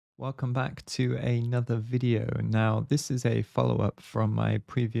Welcome back to another video. Now, this is a follow-up from my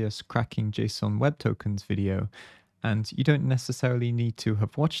previous Cracking JSON Web Tokens video, and you don't necessarily need to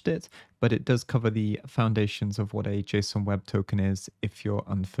have watched it, but it does cover the foundations of what a JSON Web Token is if you're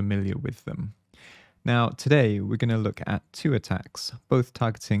unfamiliar with them. Now, today we're going to look at two attacks, both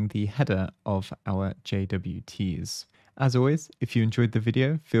targeting the header of our JWTs. As always, if you enjoyed the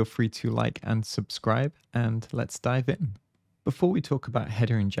video, feel free to like and subscribe, and let's dive in. Before we talk about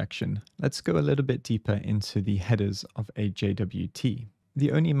header injection, let's go a little bit deeper into the headers of a JWT.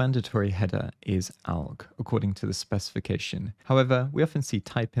 The only mandatory header is alg, according to the specification. However, we often see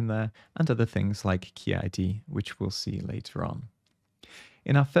type in there and other things like key ID, which we'll see later on.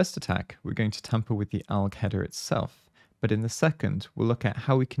 In our first attack, we're going to tamper with the alg header itself, but in the second, we'll look at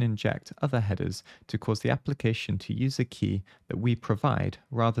how we can inject other headers to cause the application to use a key that we provide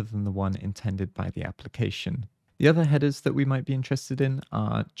rather than the one intended by the application. The other headers that we might be interested in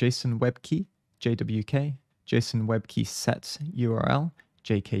are JSON Web Key, JWK, JSON Web Key Set URL,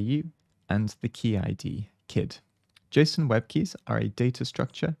 JKU, and the key ID, KID. JSON Web Keys are a data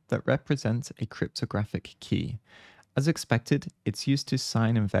structure that represents a cryptographic key. As expected, it's used to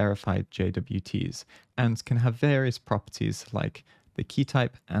sign and verify JWTs, and can have various properties like the key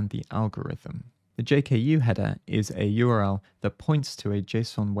type and the algorithm. The JKU header is a URL that points to a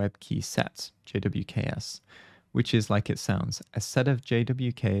JSON Web Key Set, JWKS, which is like it sounds, a set of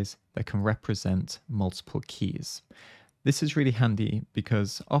JWKs that can represent multiple keys. This is really handy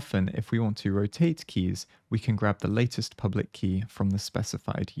because often if we want to rotate keys, we can grab the latest public key from the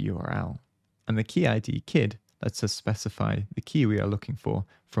specified URL. And the key ID KID lets us specify the key we are looking for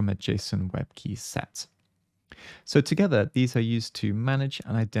from a JSON Web Key set. So together, these are used to manage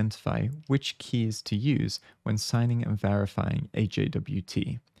and identify which keys to use when signing and verifying a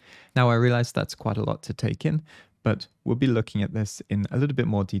JWT. Now, I realize that's quite a lot to take in, but we'll be looking at this in a little bit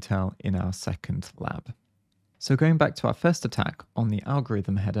more detail in our second lab. So going back to our first attack on the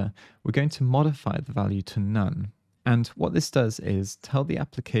algorithm header, we're going to modify the value to none. And what this does is tell the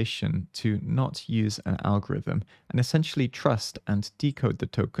application to not use an algorithm and essentially trust and decode the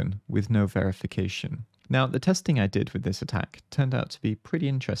token with no verification. Now, the testing I did with this attack turned out to be pretty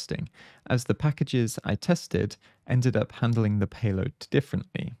interesting, as the packages I tested ended up handling the payload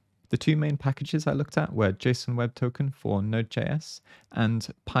differently. The two main packages I looked at were JSON Web Token for Node.js and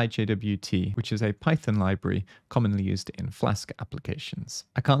PyJWT, which is a Python library commonly used in Flask applications.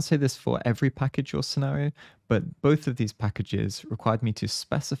 I can't say this for every package or scenario, but both of these packages required me to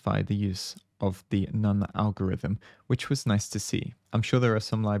specify the use of the none algorithm, which was nice to see. I'm sure there are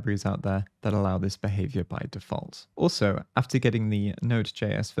some libraries out there that allow this behavior by default. Also, after getting the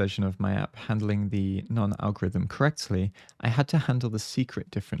Node.js version of my app handling the none algorithm correctly, I had to handle the secret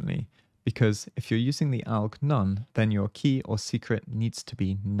differently, because if you're using the alg none, then your key or secret needs to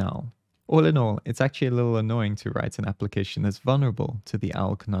be null. All in all, it's actually a little annoying to write an application that's vulnerable to the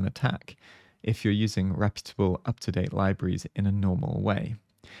alg none attack if you're using reputable, up-to-date libraries in a normal way.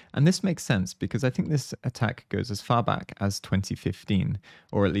 And this makes sense because I think this attack goes as far back as 2015,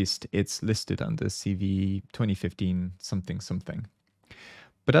 or at least it's listed under CVE 2015 something something.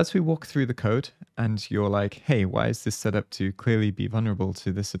 But as we walk through the code and you're like, hey, why is this set up to clearly be vulnerable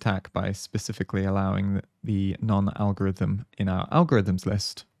to this attack by specifically allowing the non-algorithm in our algorithms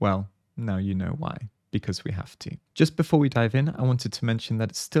list? Well, now you know why. Because we have to. Just before we dive in, I wanted to mention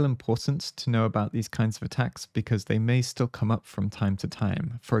that it's still important to know about these kinds of attacks because they may still come up from time to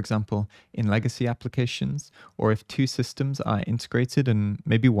time. For example, in legacy applications, or if two systems are integrated and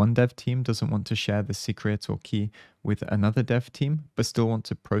maybe one dev team doesn't want to share the secret or key with another dev team, but still want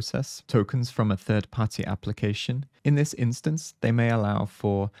to process tokens from a third-party application. In this instance, they may allow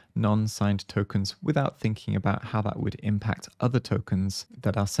for non-signed tokens without thinking about how that would impact other tokens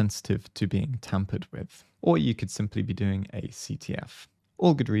that are sensitive to being tampered with. Or you could simply be doing a CTF.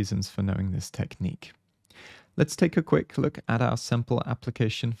 All good reasons for knowing this technique. Let's take a quick look at our sample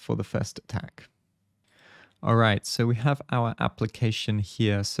application for the first attack. All right, so we have our application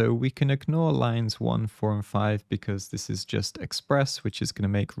here. So we can ignore lines 1, 4, and 5 because this is just Express, which is going to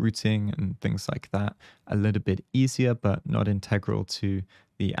make routing and things like that a little bit easier, but not integral to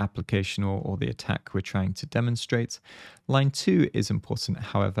the application or the attack we're trying to demonstrate. Line 2 is important,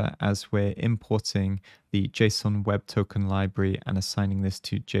 however, as we're importing the JSON Web Token library and assigning this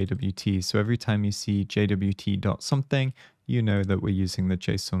to JWT. So every time you see JWT.something, you know that we're using the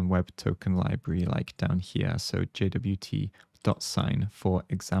JSON Web Token library like down here. So JWT.sign, for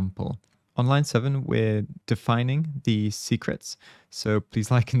example. On line 7, we're defining the secrets. So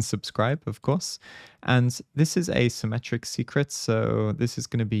please like and subscribe, of course. And this is a symmetric secret. So this is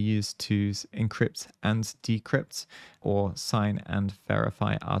going to be used to encrypt and decrypt or sign and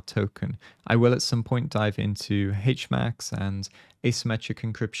verify our token. I will at some point dive into HMACs and asymmetric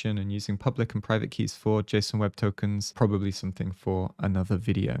encryption and using public and private keys for JSON Web Tokens, probably something for another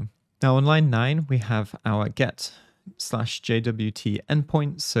video. Now on line 9, we have our get/JWT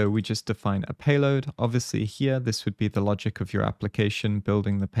endpoint. So we just define a payload. Obviously here, this would be the logic of your application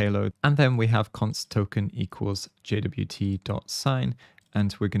building the payload. And then we have const token equals JWT.sign.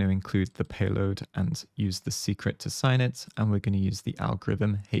 And we're going to include the payload and use the secret to sign it. And we're going to use the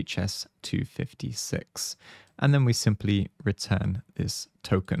algorithm HS256. And then we simply return this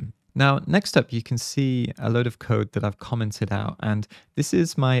token. Now, next up, you can see a load of code that I've commented out, and this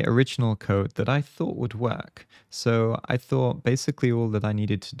is my original code that I thought would work. So I thought basically all that I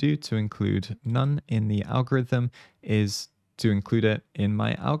needed to do to include none in the algorithm is to include it in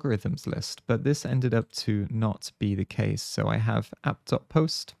my algorithms list, but this ended up to not be the case. So I have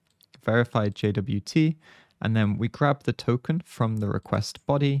app.post, verified JWT, and then we grab the token from the request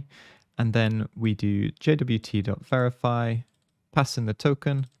body, and then we do JWT.verify, pass in the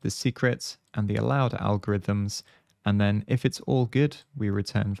token, the secrets, and the allowed algorithms. And then if it's all good, we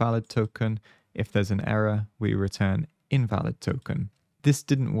return valid token. If there's an error, we return invalid token. This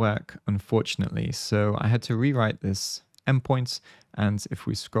didn't work, unfortunately, so I had to rewrite this endpoint. And if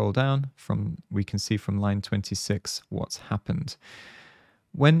we scroll down, we can see from line 26 what's happened.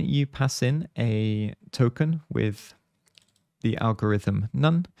 When you pass in a token with the algorithm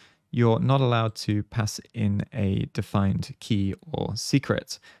none, you're not allowed to pass in a defined key or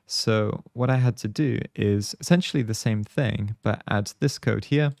secret. So what I had to do is essentially the same thing, but add this code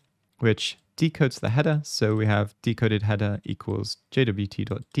here, which decodes the header. So we have decoded header equals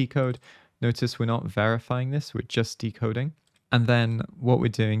jwt.decode. Notice we're not verifying this, we're just decoding. And then what we're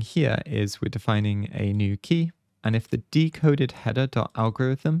doing here is we're defining a new key. And if the decoded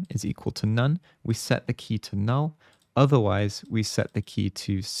header.algorithm is equal to none, we set the key to null. Otherwise, we set the key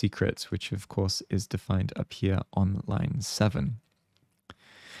to secret, which of course is defined up here on line 7.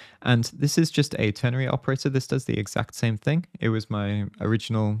 And this is just a ternary operator. This does the exact same thing. It was my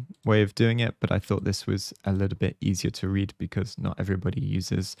original way of doing it, but I thought this was a little bit easier to read because not everybody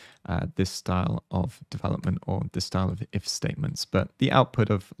uses this style of development or this style of if statements. But the output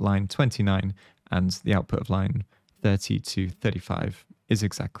of line 29 and the output of line 30 to 35 is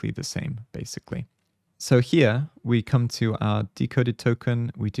exactly the same, basically. So here we come to our decoded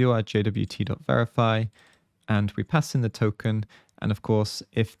token, we do our jwt.verify, and we pass in the token. And of course,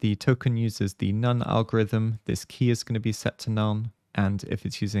 if the token uses the none algorithm, this key is going to be set to none. And if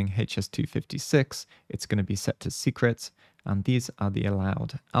it's using HS256, it's going to be set to secret. And these are the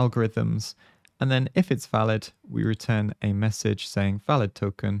allowed algorithms. And then if it's valid, we return a message saying valid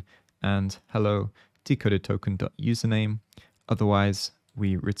token and hello decoded token.username. Otherwise,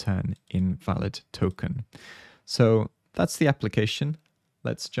 we return invalid token. So that's the application.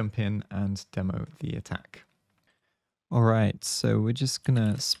 Let's jump in and demo the attack. All right, so we're just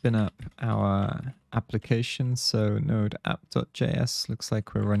gonna spin up our application. So node app.js looks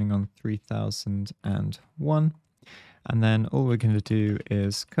like we're running on 3001. And then all we're gonna do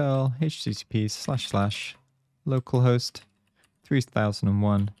is curl http://localhost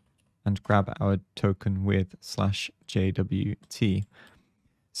 3001 and grab our token with /JWT.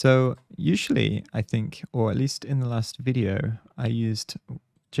 So usually I think, or at least in the last video, I used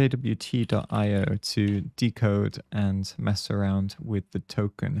JWT.io to decode and mess around with the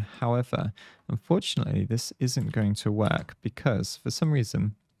token. However, unfortunately, this isn't going to work because for some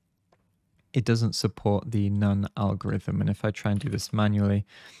reason, it doesn't support the none algorithm. And if I try and do this manually,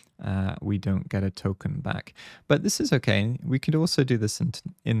 we don't get a token back. But this is okay. We could also do this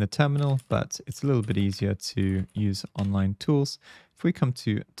in the terminal, but it's a little bit easier to use online tools. If we come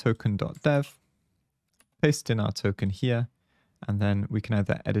to token.dev, paste in our token here, and then we can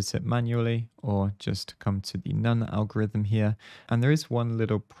either edit it manually or just come to the none algorithm here. And there is one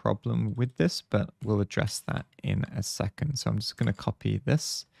little problem with this, but we'll address that in a second. So I'm just going to copy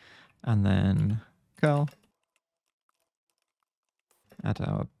this and then curl, add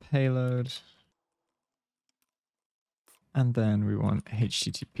our payload, and then we want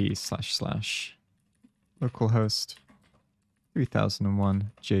http://localhost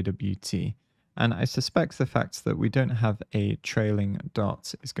 3001 JWT. And I suspect the fact that we don't have a trailing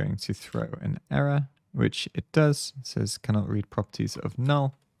dot is going to throw an error, which it does. It says cannot read properties of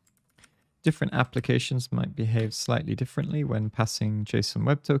null. Different applications might behave slightly differently when passing JSON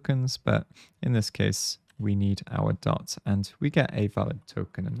Web Tokens, but in this case, we need our dot, and we get a valid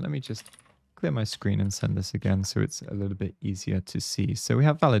token. And let me just clear my screen and send this again so it's a little bit easier to see. So we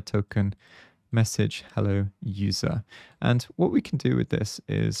have valid token, message, hello user. And what we can do with this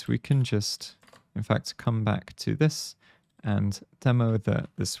is we can just, in fact, come back to this and demo that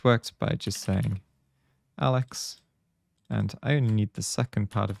this works by just saying Alex. And I only need the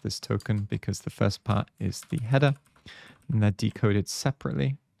second part of this token because the first part is the header, and they're decoded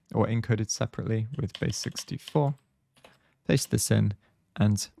separately or encoded separately with base 64. Paste this in,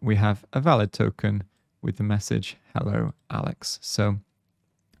 and we have a valid token with the message, hello, Alex. So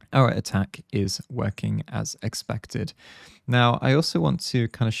our attack is working as expected. Now, I also want to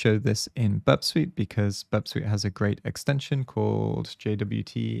kind of show this in Burp Suite because Burp Suite has a great extension called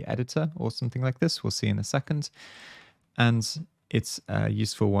JWT Editor or something like this. We'll see in a second. And it's a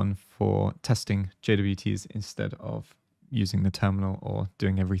useful one for testing JWTs instead of using the terminal or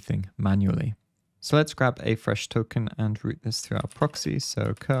doing everything manually. So let's grab a fresh token and route this through our proxy.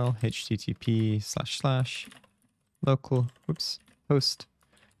 So curl http://local host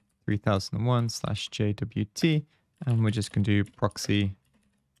 3001/JWT, and we're just going to do proxy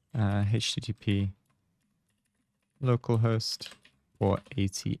http localhost for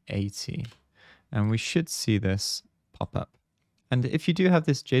 8080, and we should see this pop up. And if you do have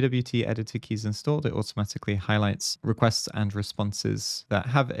this JWT editor keys installed, it automatically highlights requests and responses that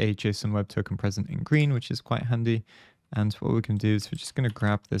have a JSON web token present in green, which is quite handy. And what we can do is we're just going to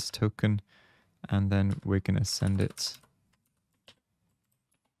grab this token and then we're going to send it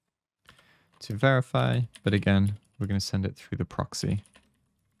to verify. But again, we're going to send it through the proxy.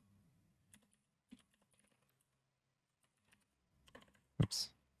 Oops,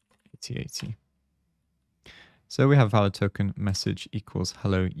 8080. So we have valid token message equals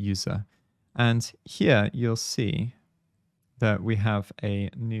hello user. And here you'll see that we have a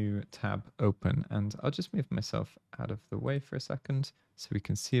new tab open, and I'll just move myself out of the way for a second so we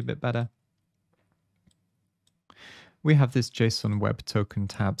can see a bit better. We have this JSON web token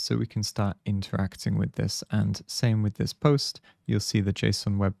tab, so we can start interacting with this, and same with this post, you'll see the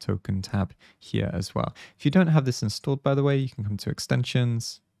JSON web token tab here as well. If you don't have this installed, by the way, you can come to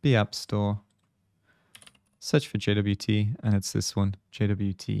extensions, the App Store, search for JWT, and it's this one,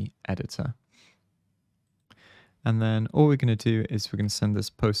 JWT Editor. And then all we're going to do is we're going to send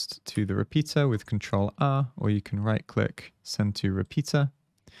this post to the repeater with Control R, or you can right click, send to repeater.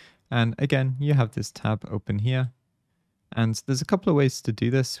 And again, you have this tab open here. And there's a couple of ways to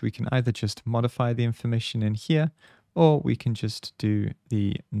do this. We can either just modify the information in here, or we can just do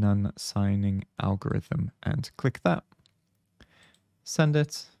the none signing algorithm and click that. Send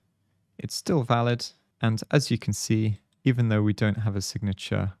it. It's still valid. And as you can see, even though we don't have a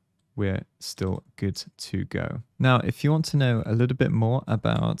signature, we're still good to go. Now, if you want to know a little bit more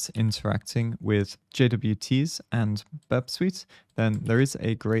about interacting with JWTs and Burp Suite, then there is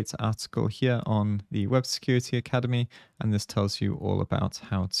a great article here on the Web Security Academy, and this tells you all about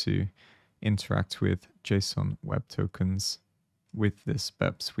how to interact with JSON web tokens with this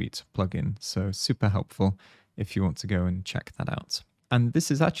Burp Suite plugin. So super helpful if you want to go and check that out. And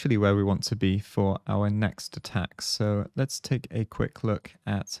this is actually where we want to be for our next attack. So let's take a quick look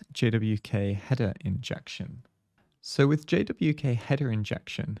at JWK header injection. So with JWK header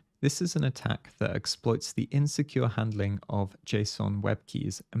injection, this is an attack that exploits the insecure handling of JSON web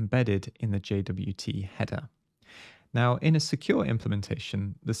keys embedded in the JWT header. Now, in a secure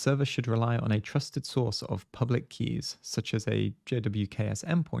implementation, the server should rely on a trusted source of public keys, such as a JWKS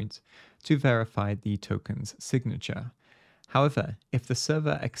endpoint, to verify the token's signature. However, if the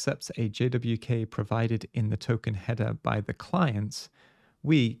server accepts a JWK provided in the token header by the client,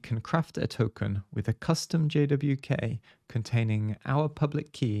 we can craft a token with a custom JWK containing our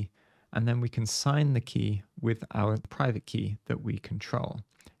public key, and then we can sign the key with our private key that we control,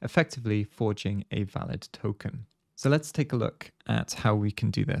 effectively forging a valid token. So let's take a look at how we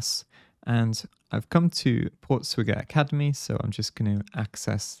can do this. And I've come to Portswigger Academy, so I'm just going to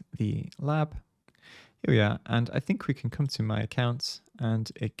access the lab. Here we are, and I think we can come to my account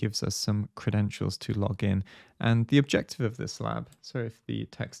and it gives us some credentials to log in. And the objective of this lab, sorry if the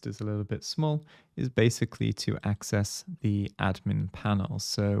text is a little bit small, is basically to access the admin panel.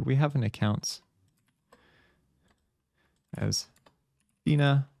 So we have an account as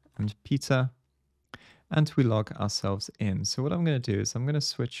Dina and Peter, and we log ourselves in. So what I'm going to do is I'm going to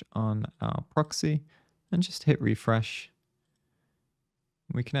switch on our proxy and just hit refresh.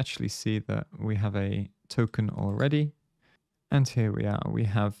 We can actually see that we have a token already. And here we are. We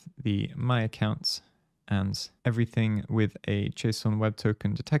have the My Account, and everything with a JSON web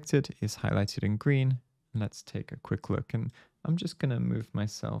token detected is highlighted in green. Let's take a quick look, and I'm just going to move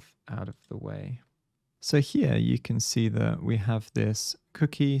myself out of the way. So here you can see that we have this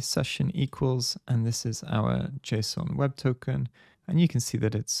cookie session equals, and this is our JSON web token. And you can see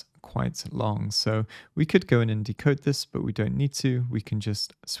that it's quite long. So we could go in and decode this, but we don't need to. We can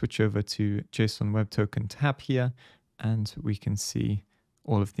just switch over to JSON web token tab here, and we can see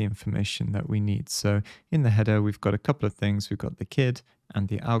all of the information that we need. So in the header, we've got a couple of things. We've got the kid and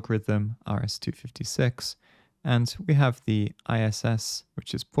the algorithm, RS256, and we have the ISS,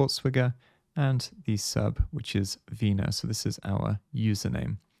 which is port swigger, and the sub, which is Vina. So this is our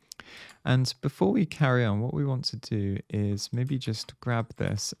username. And before we carry on, what we want to do is maybe just grab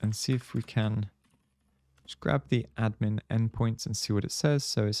this and see if we can just grab the admin endpoint and see what it says.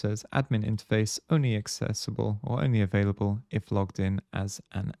 So it says admin interface only accessible or only available if logged in as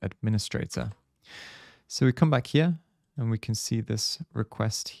an administrator. So we come back here and we can see this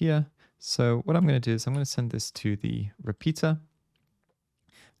request here. So what I'm going to do is I'm going to send this to the repeater,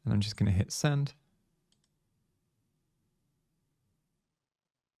 and I'm just going to hit send.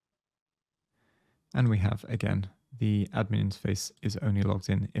 And we have, again, the admin interface is only logged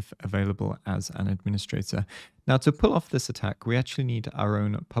in if available as an administrator. Now, to pull off this attack, we actually need our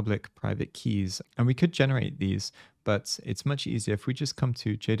own public private keys, and we could generate these, but it's much easier if we just come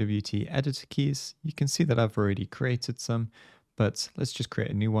to JWT editor keys. You can see that I've already created some, but let's just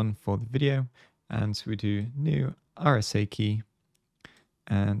create a new one for the video. And we do new RSA key,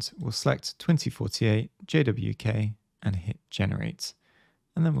 and we'll select 2048 JWK and hit generate.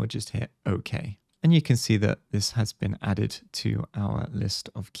 And then we'll just hit OK. And you can see that this has been added to our list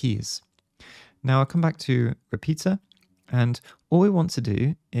of keys. Now I'll come back to repeater, and all we want to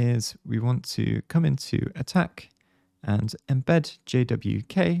do is we want to come into attack and embed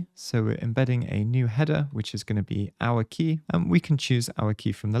JWK. So we're embedding a new header, which is going to be our key, and we can choose our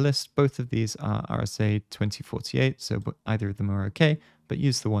key from the list. Both of these are RSA 2048, so either of them are okay, but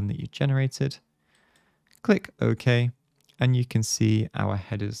use the one that you generated. Click OK. And you can see our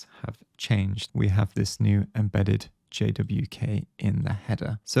headers have changed. We have this new embedded JWK in the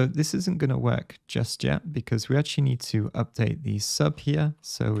header. So this isn't going to work just yet because we actually need to update the sub here.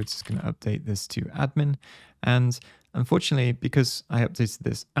 So we're just going to update this to admin. And unfortunately, because I updated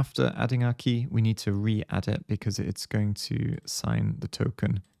this after adding our key, we need to re-add it because it's going to sign the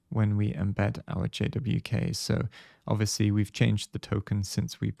token when we embed our JWK. So obviously we've changed the token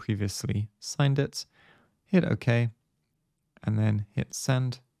since we previously signed it. Hit OK. And then hit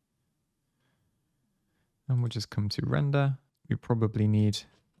send. And we'll just come to render. We probably need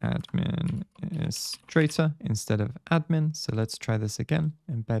administrator instead of admin. So let's try this again.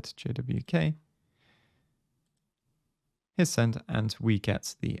 Embed JWK. Hit send, and we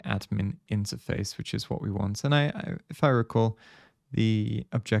get the admin interface, which is what we want. And if I recall, the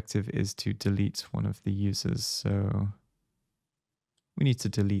objective is to delete one of the users. So we need to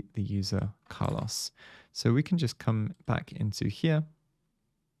delete the user Carlos. So we can just come back into here,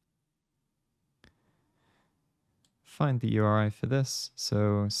 find the URI for this.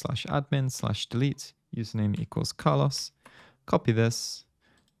 So /admin/delete, username equals Carlos. Copy this,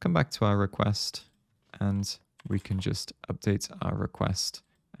 come back to our request, and we can just update our request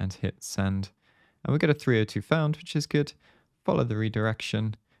and hit send. And we get a 302 found, which is good. Follow the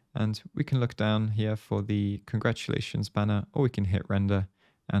redirection, and we can look down here for the congratulations banner, or we can hit render,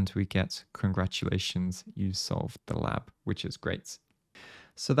 and we get congratulations, you solved the lab, which is great.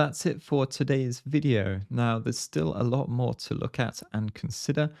 So that's it for today's video. Now, there's still a lot more to look at and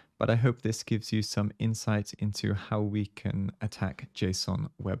consider, but I hope this gives you some insight into how we can attack JSON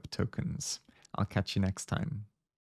web tokens. I'll catch you next time.